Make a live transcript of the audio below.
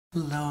How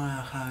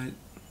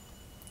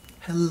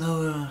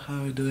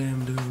do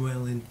I'm doing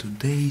well. In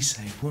today's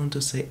I want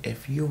to say a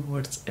few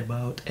words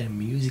about a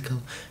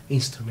musical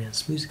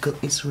instruments. Musical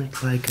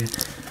instruments like a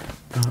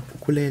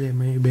ukulele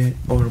maybe,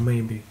 or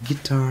maybe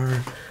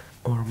guitar,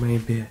 or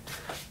maybe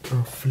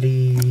a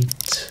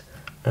flute,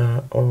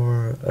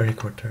 or a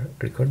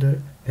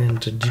recorder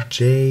and a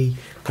DJ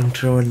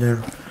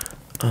controller,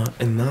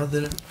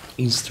 another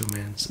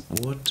instruments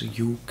what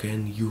you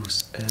can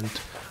use. And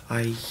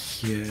I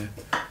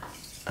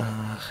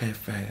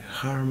have a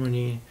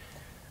harmony.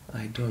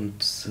 I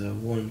don't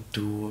want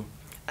to.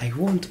 I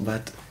want,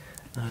 but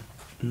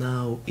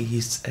now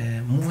is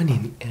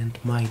morning and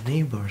my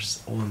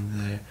neighbors on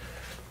the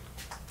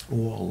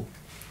wall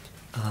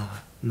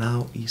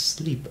now is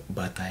sleep,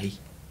 but I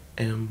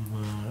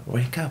am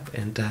wake up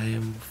and I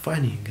am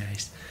funny,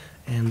 guys.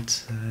 And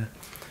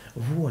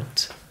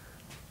what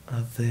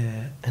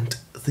and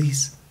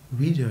this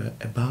video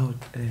about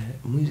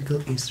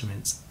musical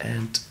instruments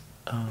and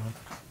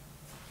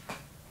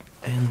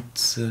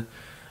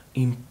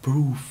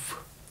improve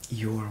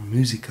your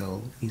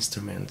musical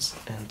instruments,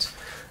 and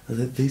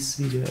this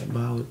video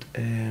about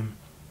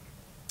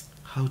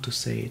how to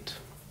say it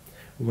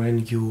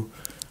when you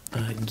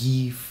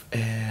give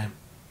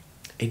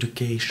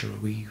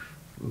education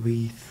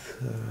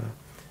with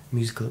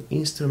musical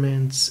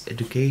instruments,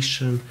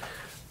 education,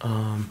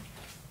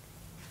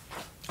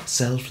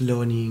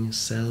 self-learning,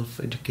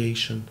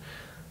 self-education,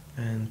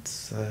 and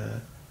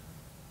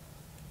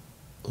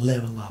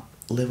level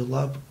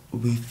up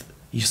with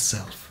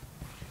yourself.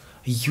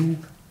 You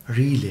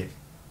really,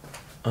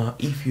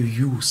 if you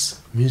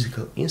use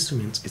musical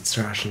instruments, it's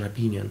Russian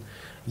opinion,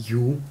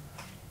 you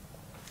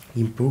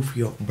improve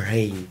your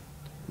brain,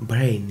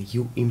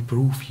 you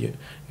improve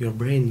your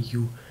brain,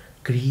 you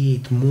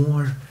create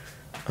more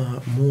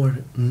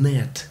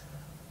net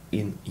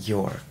in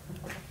your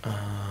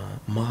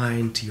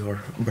mind,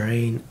 your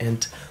brain,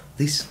 and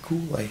this is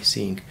cool, I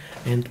think.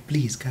 And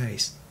please,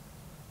 guys,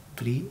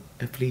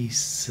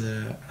 please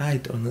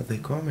write on the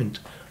comment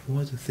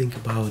what you think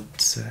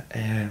about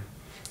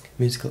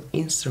musical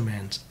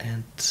instruments,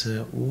 and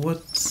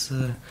what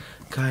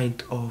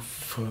kind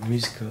of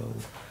musical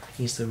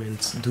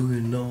instruments do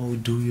you know,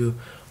 do you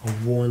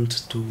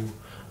want to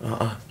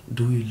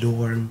do you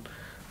learn,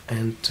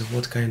 and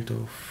what kind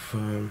of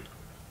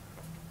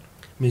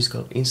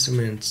musical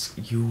instruments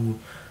you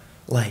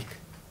like.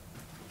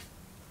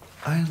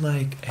 I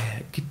like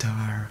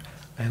guitar,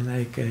 I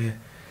like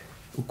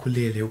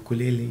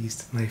ukulele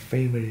is my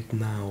favorite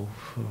now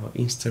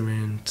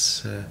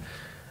instrument.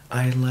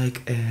 I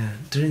like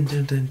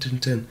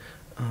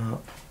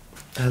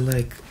I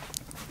like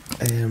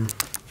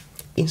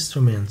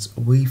instruments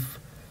with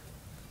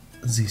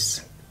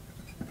this.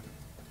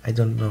 I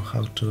don't know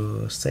how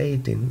to say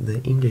it in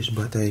the English,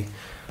 but I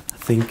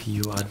think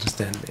you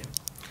understand me.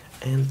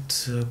 And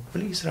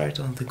please write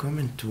on the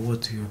comment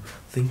what you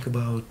think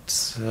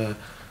about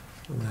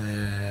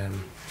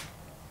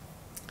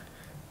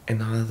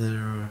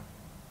another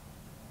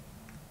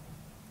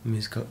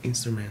musical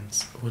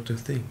instruments, what do you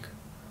think.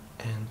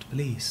 And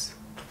please,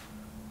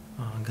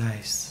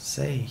 guys,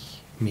 say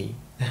me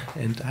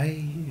and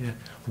I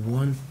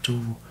want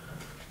to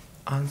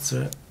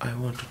answer. I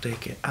want to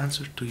take an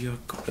answer to your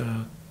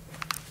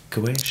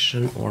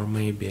question, or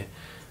maybe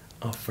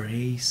a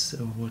phrase,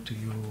 what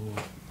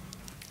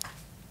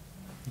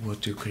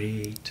you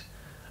create.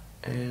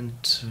 And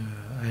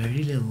I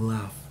really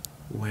love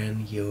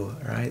when you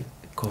write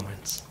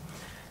comments.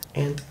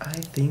 And I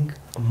think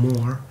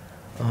more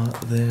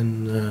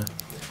than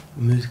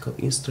musical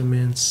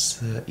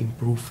instruments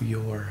improve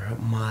your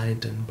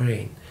mind and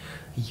brain.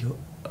 Your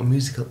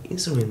musical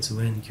instruments,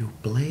 when you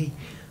play,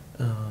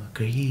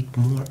 create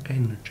more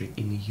energy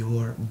in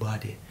your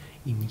body,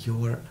 in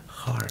your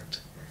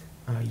heart.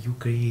 You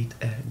create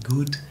a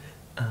good,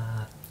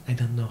 I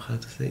don't know how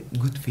to say,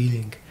 good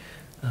feeling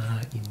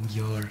in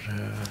your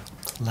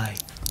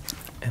life,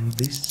 and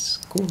this is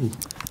cool.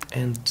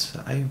 And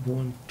I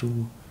want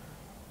to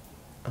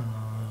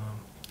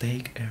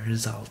take a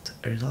result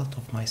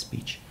of my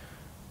speech.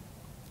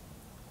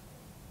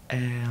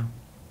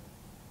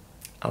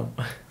 Oh,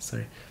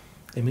 sorry.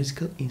 The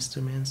musical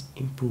instruments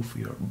improve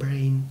your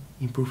brain,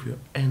 improve your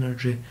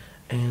energy,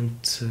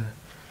 and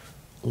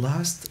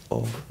last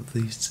of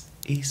this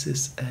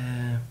is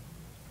a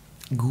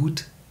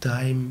good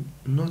time,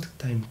 not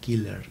time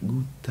killer,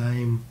 good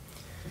time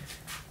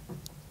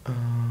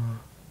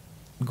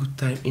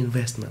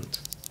investment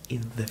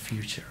in the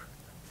future.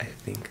 I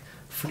think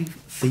 3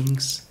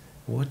 things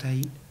what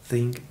I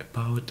think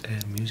about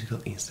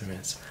musical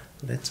instruments.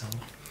 That's all.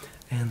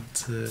 And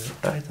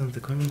write on the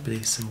comment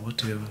please what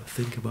do you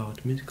think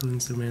about musical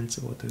instruments,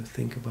 what do you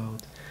think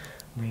about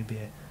maybe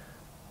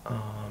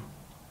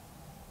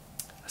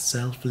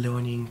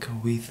self-learning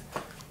with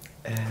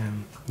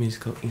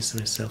musical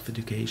instruments,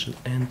 self-education.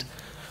 And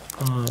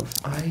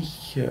I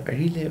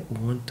really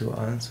want to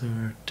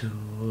answer to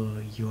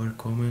your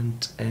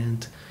comment,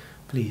 and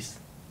please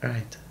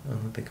write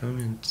on the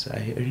comment.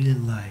 I really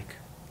like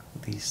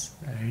this,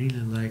 I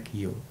really like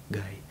you,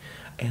 guy.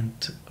 And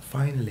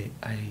finally,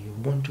 I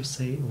want to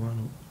say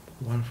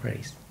one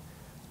phrase: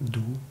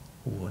 do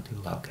what you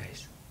love,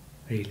 guys.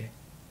 Really.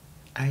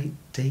 I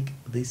take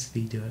this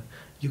video.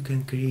 You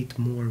can create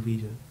more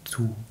video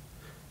too.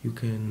 You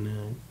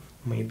can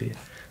maybe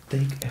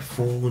take a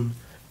phone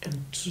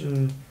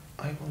and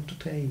I want to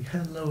say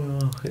hello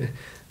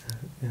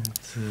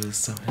and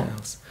something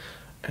else.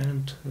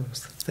 And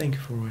thank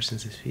you for watching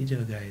this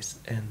video, guys,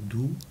 and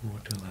do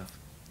what you love.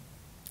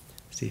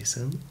 See you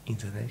soon in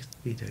the next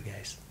video,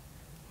 guys.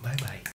 Bye bye.